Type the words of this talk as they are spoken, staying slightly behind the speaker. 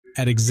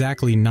At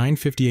exactly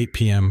 9:58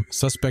 p.m.,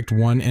 Suspect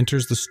 1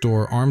 enters the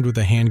store armed with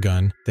a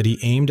handgun that he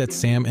aimed at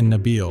Sam and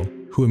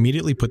Nabil, who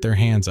immediately put their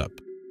hands up.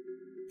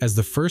 As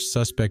the first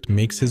suspect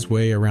makes his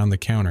way around the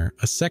counter,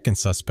 a second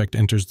suspect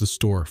enters the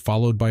store,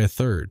 followed by a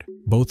third,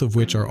 both of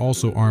which are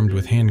also armed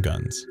with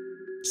handguns.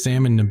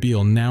 Sam and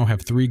Nabil now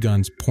have 3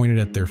 guns pointed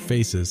at their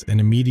faces and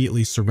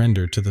immediately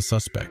surrender to the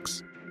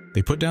suspects.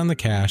 They put down the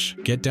cash,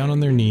 get down on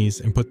their knees,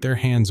 and put their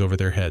hands over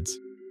their heads.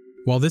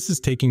 While this is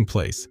taking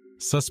place,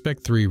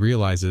 Suspect 3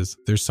 realizes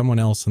there's someone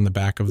else in the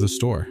back of the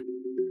store.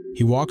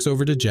 He walks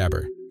over to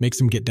Jabber,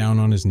 makes him get down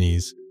on his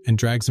knees, and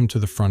drags him to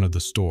the front of the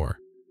store.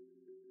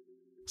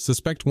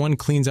 Suspect 1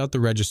 cleans out the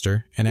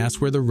register and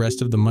asks where the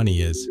rest of the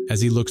money is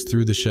as he looks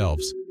through the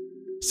shelves.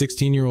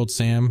 16-year-old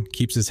Sam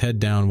keeps his head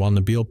down while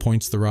Nabil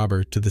points the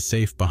robber to the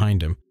safe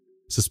behind him.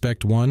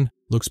 Suspect 1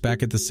 looks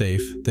back at the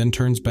safe, then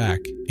turns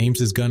back, aims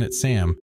his gun at Sam,